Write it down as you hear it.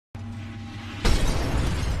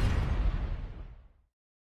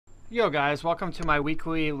Yo guys, welcome to my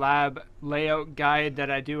weekly lab layout guide that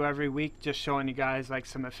I do every week, just showing you guys like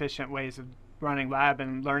some efficient ways of running lab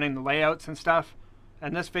and learning the layouts and stuff.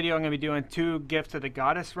 In this video I'm going to be doing 2 Gift of the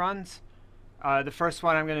Goddess runs. The first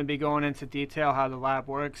one I'm going to be going into detail how the lab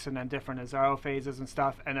works and then different Exile phases and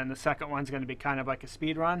stuff, and then the second one's going to be kind of like a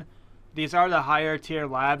speed run. These are the higher tier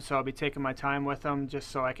labs, so I'll be taking my time with them just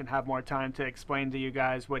so I can have more time to explain to you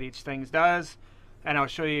guys what each thing does. And I'll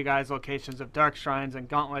show you guys locations of Darkshrines and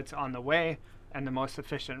Gantlets on the way and the most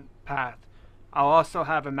efficient path. I'll also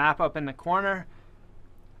have a map up in the corner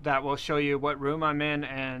that will show you what room I'm in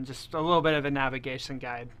and just a little bit of a navigation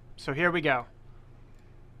guide. So here we go.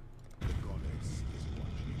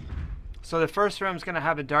 So the first room is going to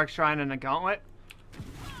have a Darkshrine and a Gauntlet.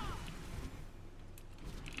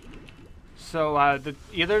 So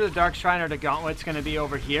either the Darkshrine or the Gauntlet's going to be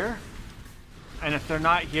over here. And if they're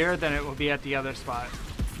not here, then it will be at the other spot.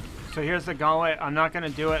 So here's the Gauntlet. I'm not going to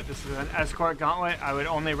do it. This is an escort Gauntlet. I would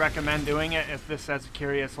only recommend doing it if this has a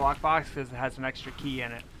curious lockbox because it has an extra key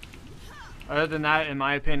in it. Other than that, in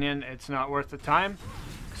my opinion, it's not worth the time.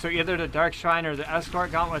 So either the Darkshrine or the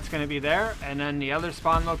escort Gauntlet's going to be there, and then the other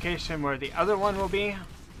spawn location where the other one will be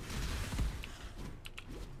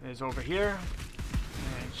is over here.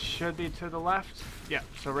 And it should be to the left. Yeah,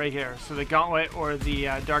 so right here. So the Gauntlet or the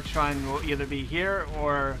Darkshrine will either be here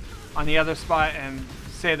or on the other spot, and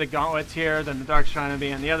say the Gauntlet's here, then the Darkshrine will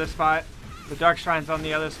be on the other spot. If the Darkshrine's on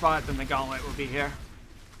the other spot, then the Gauntlet will be here.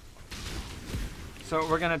 So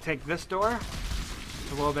we're going to take this door.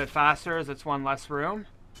 It's a little bit faster as it's one less room.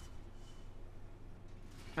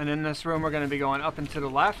 And in this room we're going to be going up and to the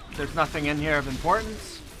left. There's nothing in here of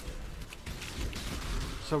importance.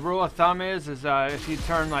 So rule of thumb is if you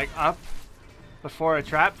turn like up before a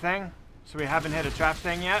trap thing, so we haven't hit a trap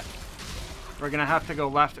thing yet, we're gonna have to go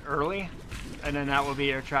left early, and then that will be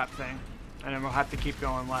your trap thing, and then we'll have to keep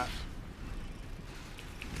going left.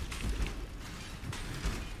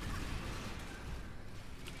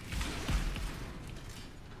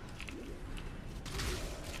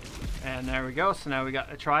 And there we go. So now we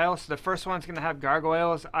got a trial. So the first one's gonna have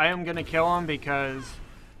gargoyles. I am gonna kill him because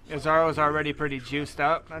Azaro's already pretty juiced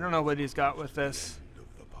up. I don't know what he's got with this.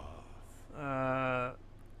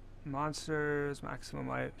 Monsters maximum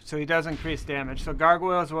life, so he does increase damage. So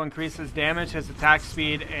gargoyles will increase his damage, his attack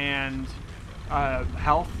speed, and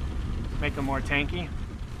health, make him more tanky.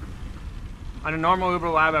 On a normal Uber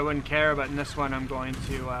lab I wouldn't care, but in this one I'm going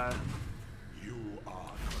to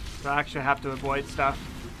so I actually have to avoid stuff.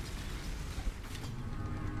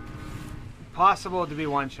 Possible to be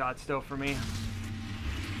one shot still for me.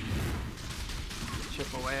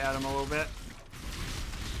 Chip away at him a little bit.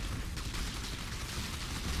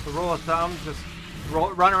 The rule of thumb, just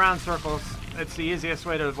run around circles. It's the easiest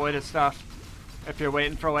way to avoid his stuff if you're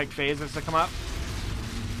waiting for like phases to come up.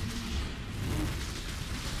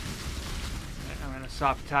 I'm going to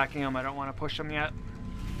stop attacking him. I don't want to push him yet.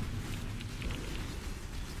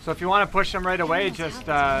 So if you want to push him right away, just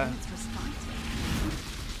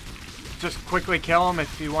quickly kill him.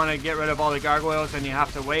 If you want to get rid of all the gargoyles, then you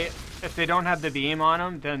have to wait. If they don't have the beam on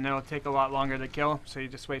them, then it'll take a lot longer to kill. So you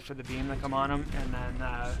just wait for the beam to come on them, and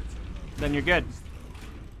then you're good.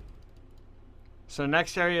 So the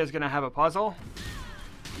next area is going to have a puzzle.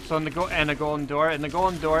 So in the and a golden door. In the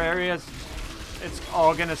golden door areas, it's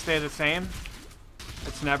all going to stay the same.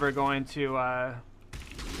 It's never going to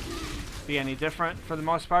be any different for the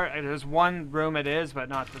most part. There's one room it is, but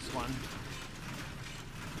not this one.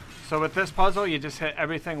 So with this puzzle, you just hit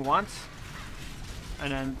everything once,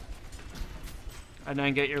 and then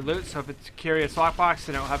get your loot. So if it's a curious lockbox,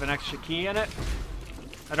 then it'll have an extra key in it.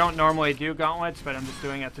 I don't normally do gauntlets, but I'm just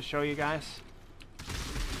doing it to show you guys.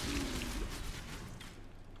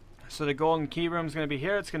 So the golden key room is going to be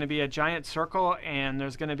here. It's going to be a giant circle, and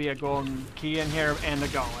there's going to be a golden key in here and a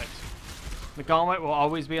gauntlet. The gauntlet will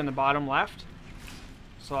always be in the bottom left.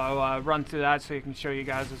 So I'll run through that so you can show you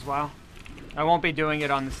guys as well. I won't be doing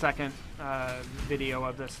it on the second video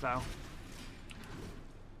of this though.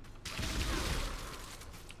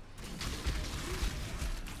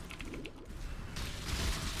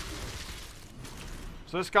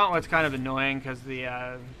 So this gauntlet's kind of annoying because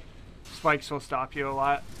the spikes will stop you a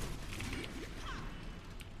lot.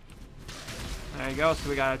 There you go. So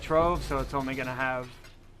we got a trove, so it's only going to have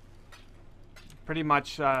pretty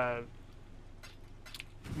much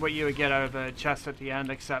what you would get out of a chest at the end,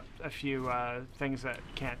 except a few things that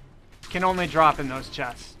can only drop in those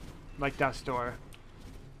chests, like Dust Door.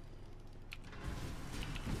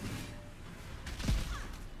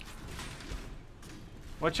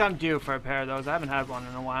 Which I'm due for a pair of those. I haven't had one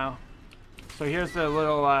in a while. So here's the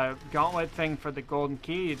little gauntlet thing for the golden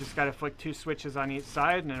key. You just got to flick 2 switches on each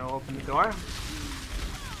side and it'll open the door.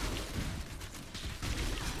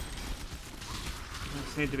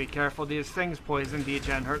 Just need to be careful. These things poison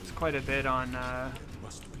degen, hurts quite a bit on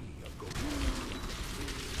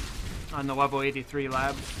the level 83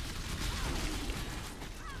 labs.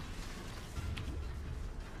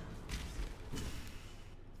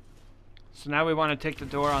 So now we want to take the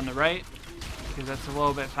door on the right, because that's a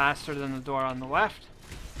little bit faster than the door on the left.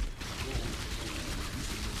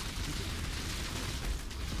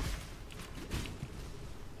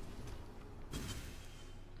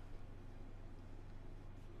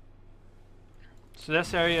 So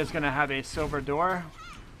this area is going to have a silver door.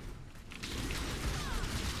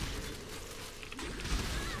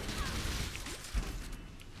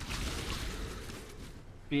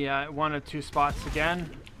 Be at 1 of 2 spots again.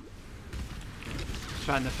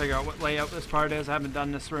 Trying to figure out what layout this part is. I haven't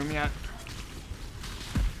done this room yet.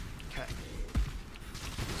 Okay.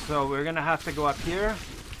 So we're gonna have to go up here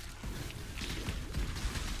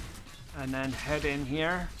and then head in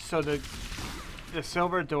here. So the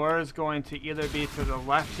silver door is going to either be to the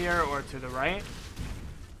left here or to the right.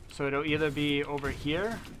 So it'll either be over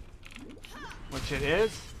here, which it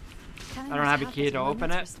is. I don't have a key to open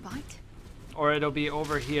it. Or it'll be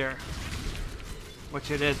over here, which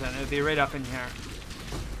it isn't. It'll be right up in here.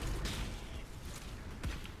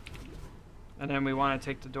 And then we want to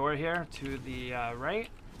take the door here to the right.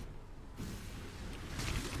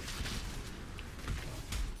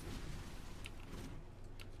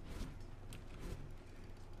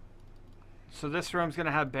 So this room's going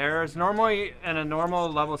to have bearers. Normally, in a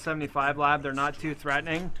normal level 75 lab, they're not too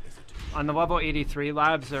threatening. On the level 83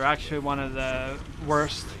 labs, they're actually one of the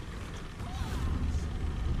worst.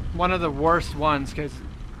 One of the worst ones, because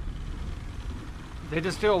they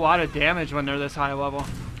just do a lot of damage when they're this high level.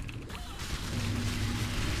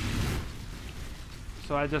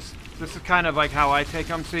 So this is kind of like how I take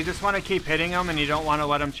them. So you just want to keep hitting them and you don't want to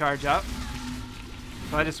let them charge up.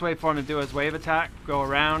 So I just wait for him to do his wave attack, go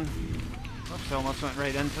around. Oops, I almost went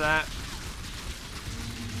right into that.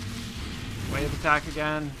 Wave attack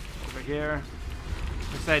again, over here.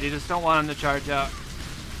 Like I said, you just don't want him to charge up.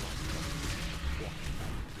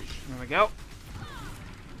 There we go.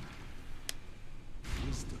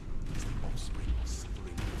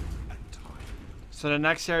 So the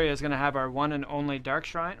next area is going to have our one and only dark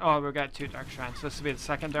shrine. Oh, we've got 2 dark shrines. So this will be the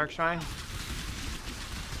second dark shrine.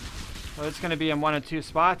 So it's going to be in 1 of 2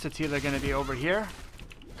 spots. It's either going to be over here,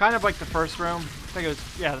 kind of like the first room. I think it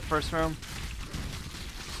was, yeah, the first room.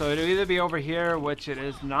 So it'll either be over here, which it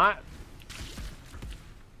is not.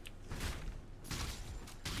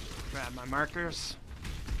 Grab my markers.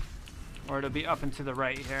 Or it'll be up and to the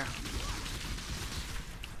right here.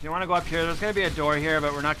 If you want to go up here, there's going to be a door here,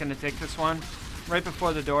 but we're not going to take this one. Right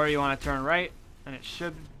before the door, you want to turn right, and it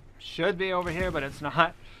should be over here, but it's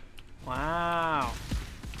not. Wow.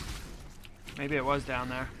 Maybe it was down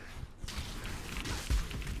there.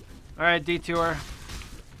 All right, detour.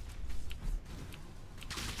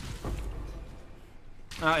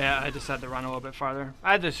 Oh yeah, I just had to run a little bit farther.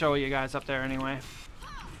 I had to show you guys up there anyway.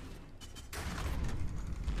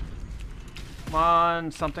 Come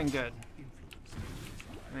on, something good.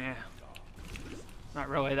 Yeah. Not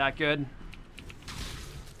really that good.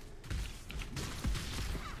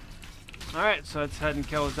 Alright, so let's head and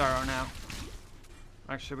kill Zaro now.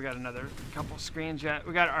 Actually, we got another couple screens yet.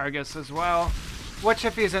 We got Argus as well. Which,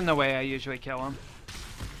 if he's in the way, I usually kill him.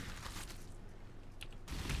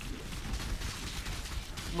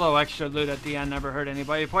 A little extra loot at the end never hurt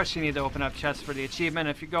anybody. Plus, you need to open up chests for the achievement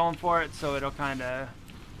if you're going for it, so it'll kind of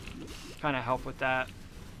help with that.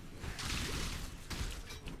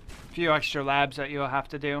 A few extra labs that you'll have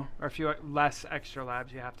to do, or a few less extra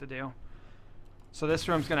labs you have to do. So this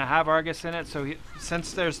room's going to have Argus in it, so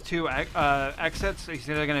since there's 2 exits, he's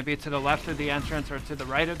either going to be to the left of the entrance or to the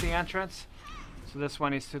right of the entrance. So this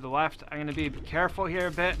one is to the left. I'm going to be careful here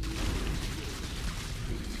a bit.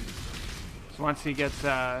 So once he gets... see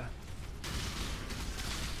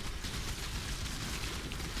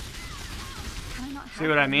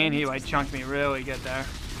what I mean? He like chunked me really good there.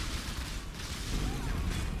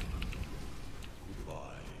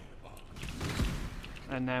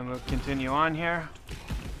 And then we'll continue on here.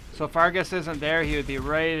 So if Argus isn't there, he would be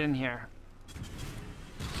right in here.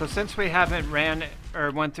 So since we haven't ran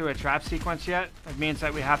or went through a trap sequence yet, it means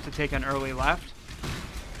that we have to take an early left,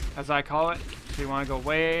 as I call it. So you want to go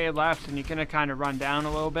way left, and you're going to kind of run down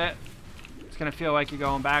a little bit. It's going to feel like you're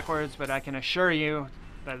going backwards, but I can assure you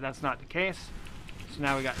that that's not the case. So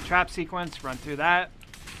now we got the trap sequence, run through that,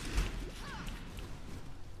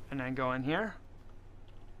 and then go in here.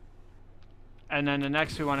 And then the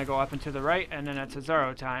next we want to go up and to the right, and then it's a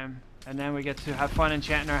 0 time. And then we get to have fun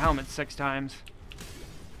enchanting our helmets 6 times.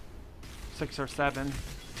 6 or 7.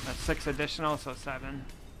 That's 6 additional, so 7.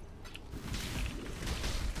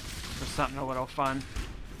 Just something a little fun.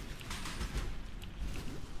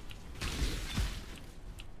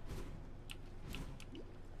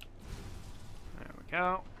 There we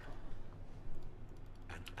go.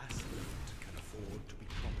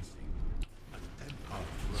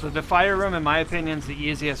 So the fire room, in my opinion, is the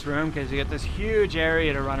easiest room because you get this huge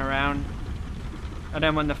area to run around. And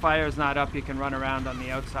then when the fire is not up, you can run around on the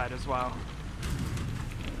outside as well.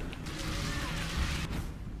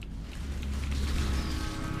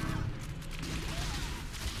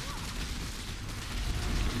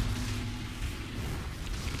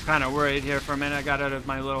 I was kind of worried here for a minute. I got out of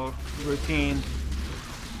my little routine.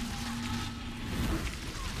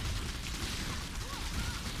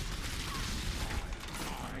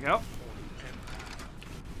 Go.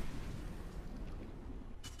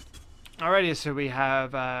 Alrighty, so we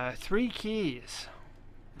have 3 keys.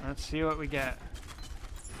 Let's see what we get.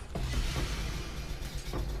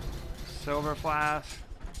 Silver flask.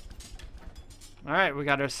 Alright, we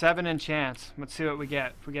got our 7 enchants. Let's see what we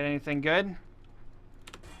get. If we get anything good.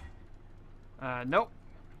 Nope.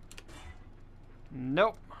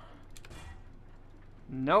 Nope.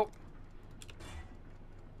 Nope.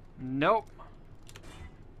 Nope.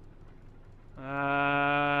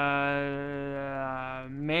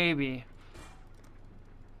 Maybe.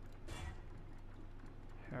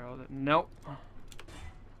 Herald. Nope.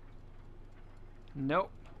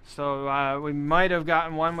 Nope. So we might have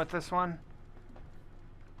gotten one with this one.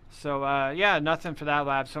 So yeah, nothing for that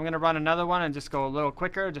lab. So I'm gonna run another one and just go a little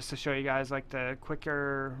quicker, just to show you guys like the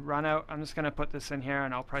quicker run out. I'm just gonna put this in here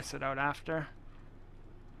and I'll price it out after.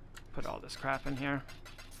 Put all this crap in here.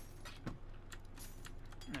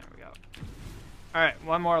 There we go. Alright,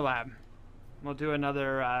 one more lab. We'll do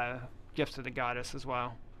another Gift of the Goddess as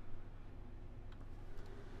well.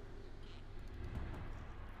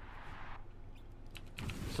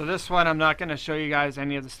 So this one I'm not going to show you guys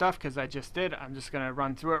any of the stuff because I just did. I'm just going to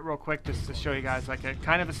run through it real quick just to show you guys like a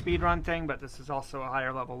kind of a speed run thing, but this is also a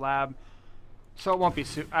higher level lab. So it won't be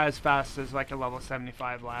as fast as like a level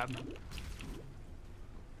 75 lab.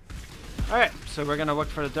 Alright, so we're going to look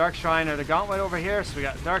for the Dark Shrine or the Gauntlet over here. So we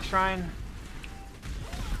got Dark Shrine.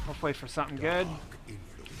 Hopefully for something good.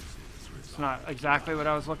 It's not exactly what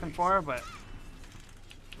I was looking for, but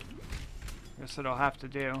I guess it'll have to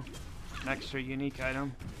do. An extra unique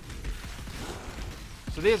item.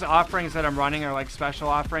 So these offerings that I'm running are like special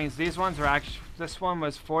offerings. These ones are actually, this one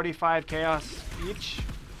was 45 chaos each.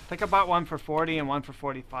 I think I bought one for 40 and one for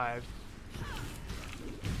 45.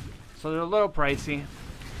 So they're a little pricey.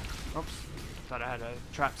 Oops, thought I had a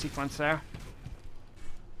trap sequence there.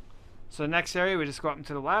 So the next area, we just go up and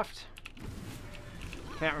to the left.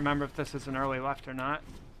 Can't remember if this is an early left or not.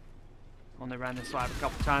 Only ran this lab a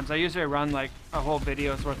couple times. I usually run like a whole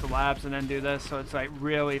video's worth of labs and then do this, so it's like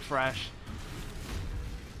really fresh.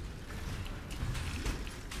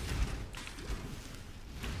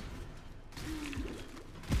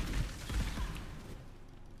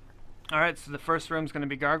 Alright, so the first room's going to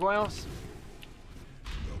be gargoyles.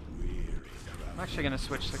 I'm actually going to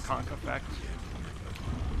switch to conch effect.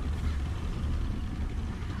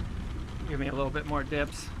 Give me a little bit more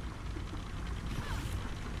dips.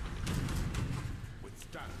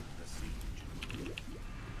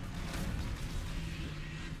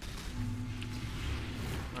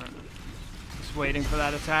 Just waiting for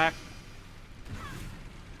that attack.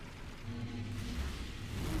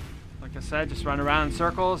 Like I said, just run around in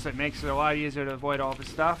circles. It makes it a lot easier to avoid all the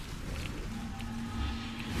stuff.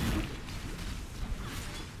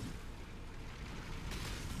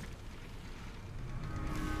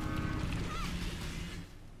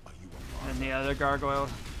 And the other gargoyle.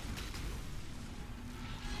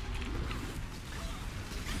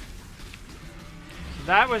 So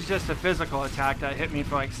that was just a physical attack that hit me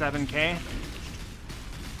for like 7k.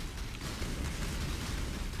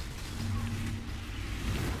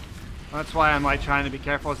 That's why I'm like trying to be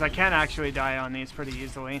careful, is I can actually die on these pretty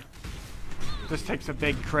easily. This takes a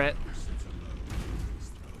big crit.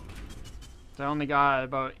 So I only got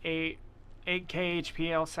about 8k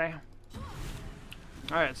HP, I'll say.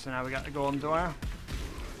 Alright, so now we got the golden door.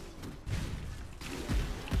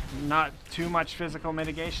 Not too much physical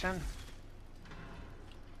mitigation.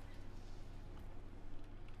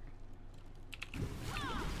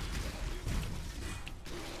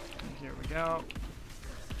 Here we go.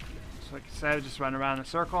 So like I said, just run around in a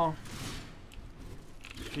circle.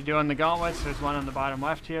 If you're doing the gauntlets, there's one on the bottom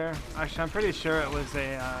left here. Actually, I'm pretty sure it was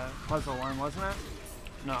a puzzle one, wasn't it?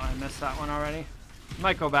 No, I missed that one already.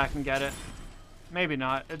 Might go back and get it. Maybe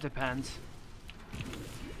not. It depends.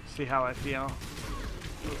 See how I feel.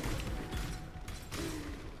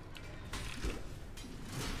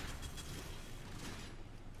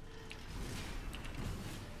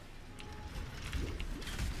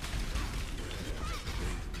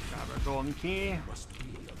 Grab our golden key.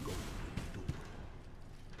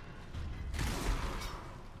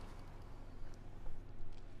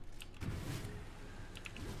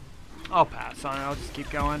 I'll pass on it. I'll just keep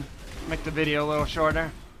going. Make the video a little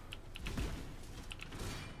shorter.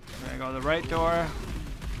 We're gonna go to the right door.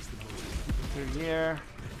 Through here.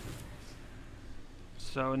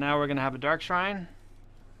 So now we're gonna have a dark shrine.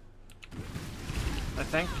 I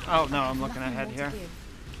think. Oh no, I'm looking ahead here.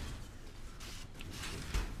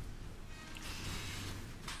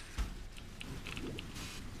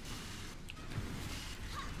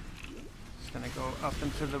 Just gonna go up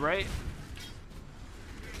and to the right.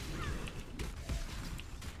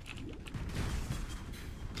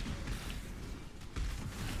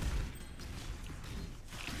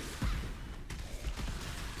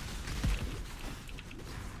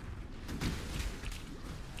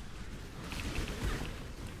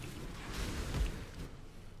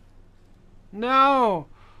 No!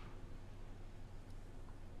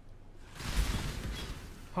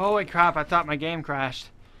 Holy crap, I thought my game crashed.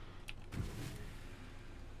 I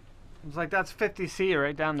was like, that's 50C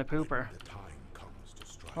right down the pooper.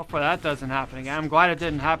 Hopefully that doesn't happen again. I'm glad it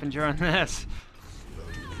didn't happen during this.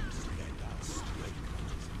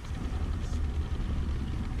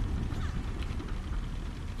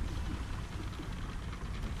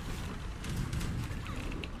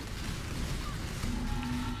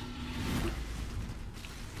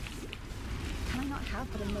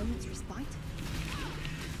 But a moment's respite.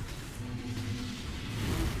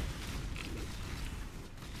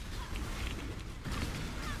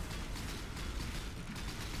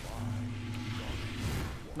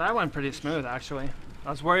 That went pretty smooth, actually. I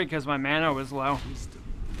was worried because my mana was low.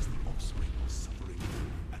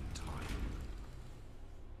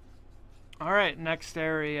 Alright, next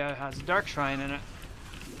area has a dark shrine in it.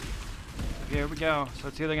 Here we go. So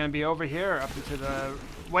it's either going to be over here or up into the...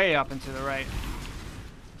 way up into the right.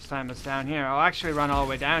 This time it's down here. I'll actually run all the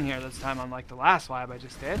way down here this time, unlike the last lab I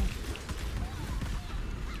just did.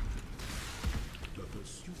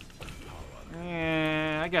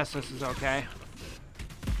 Yeah, I guess this is okay.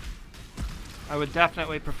 I would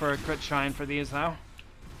definitely prefer a crit shrine for these though.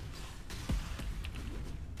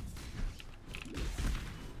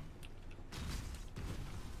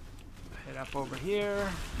 Hit up over here.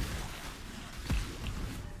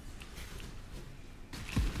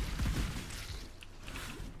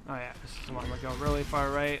 Oh yeah, this is the one that go really far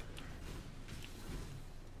right.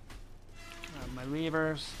 My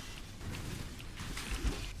levers.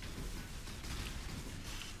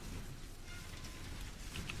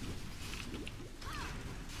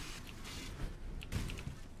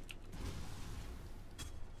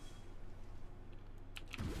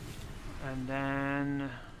 And then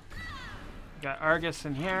got Argus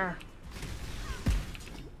in here.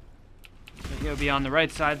 So he'll be on the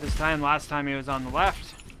right side this time. Last time he was on the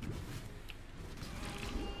left.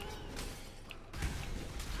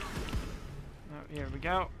 Here we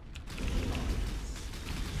go.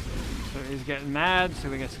 So he's getting mad, so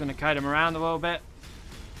we're just going to kite him around a little bit.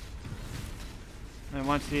 And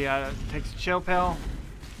once he takes a chill pill.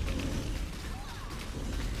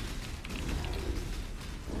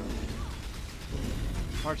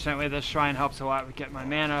 Fortunately, this shrine helps a lot with getting my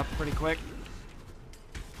mana up pretty quick.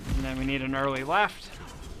 And then we need an early left.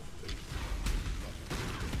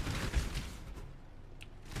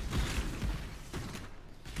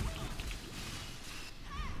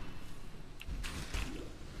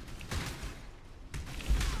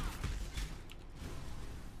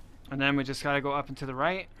 And then we just gotta go up and to the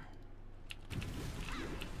right.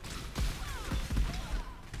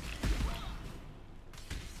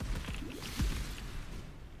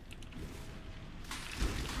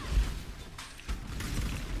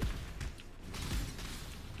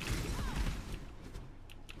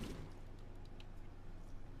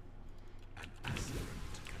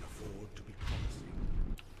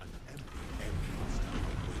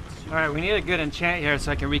 Alright, we need a good enchant here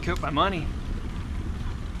so I can recoup my money.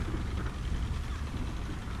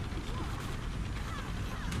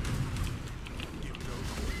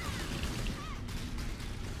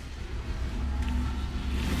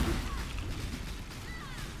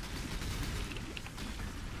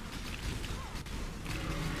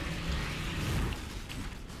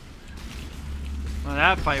 Well,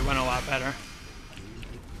 that fight went a lot better.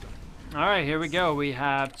 Alright, here we go. We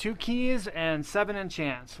have 2 keys and 7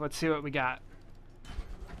 enchants. Let's see what we got.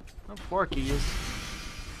 Oh, 4 keys.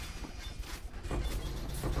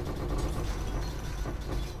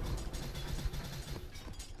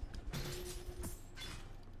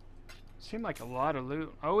 Seemed like a lot of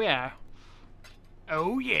loot. Oh yeah.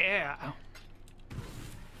 Oh yeah.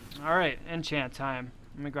 Alright, enchant time.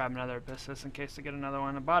 Let me grab another Abyssus in case I get another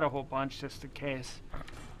one. I bought a whole bunch just in case.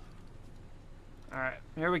 Alright,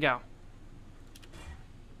 here we go.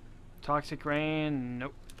 Toxic Rain,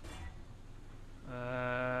 nope.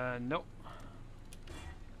 Nope.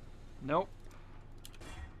 Nope.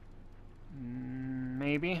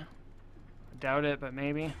 Maybe. I doubt it, but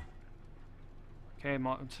maybe. Okay,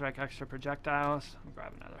 Molten Strike extra projectiles. I'll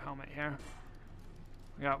grab another helmet here.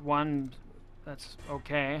 We got one that's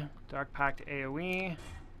okay. Dark Pact AoE.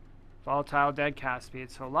 Volatile Dead Cast Speed.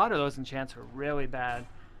 So a lot of those enchants are really bad.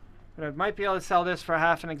 But I might be able to sell this for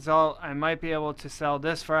half an Exalt. I might be able to sell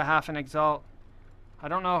this for a half an Exalt. I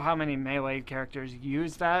don't know how many melee characters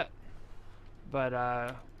use that. But,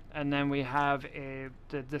 and then we have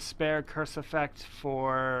the Despair Curse Effect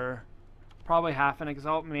for probably half an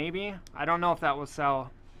Exalt, maybe. I don't know if that will sell.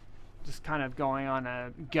 Just kind of going on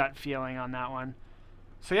a gut feeling on that one.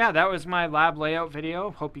 So yeah, that was my lab layout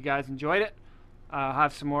video. Hope you guys enjoyed it. I'll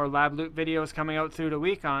have some more lab loot videos coming out through the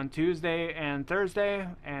week on Tuesday and Thursday,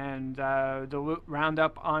 and the loot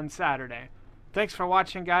roundup on Saturday. Thanks for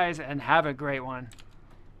watching, guys, and have a great one.